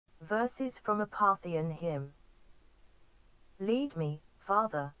Verses from a Parthian hymn. Lead me,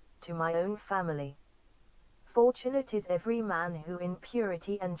 Father, to my own family. Fortunate is every man who in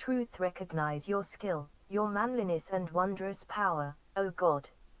purity and truth recognize your skill, your manliness and wondrous power, O God.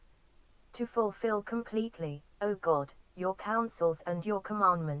 To fulfill completely, O God, your counsels and your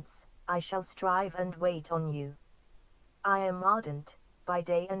commandments, I shall strive and wait on you. I am ardent, by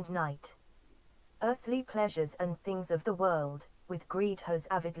day and night. Earthly pleasures and things of the world, with greed has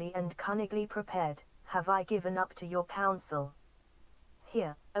avidly and cunningly prepared, have I given up to your counsel.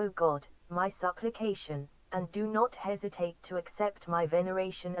 Hear, O God, my supplication, and do not hesitate to accept my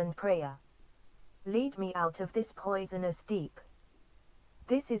veneration and prayer. Lead me out of this poisonous deep.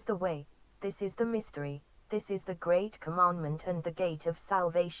 This is the way, this is the mystery, this is the great commandment and the gate of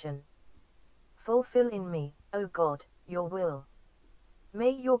salvation. Fulfill in me, O God, your will.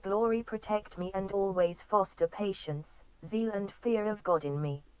 May your glory protect me and always foster patience, zeal and fear of God in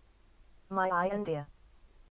me. My eye and ear,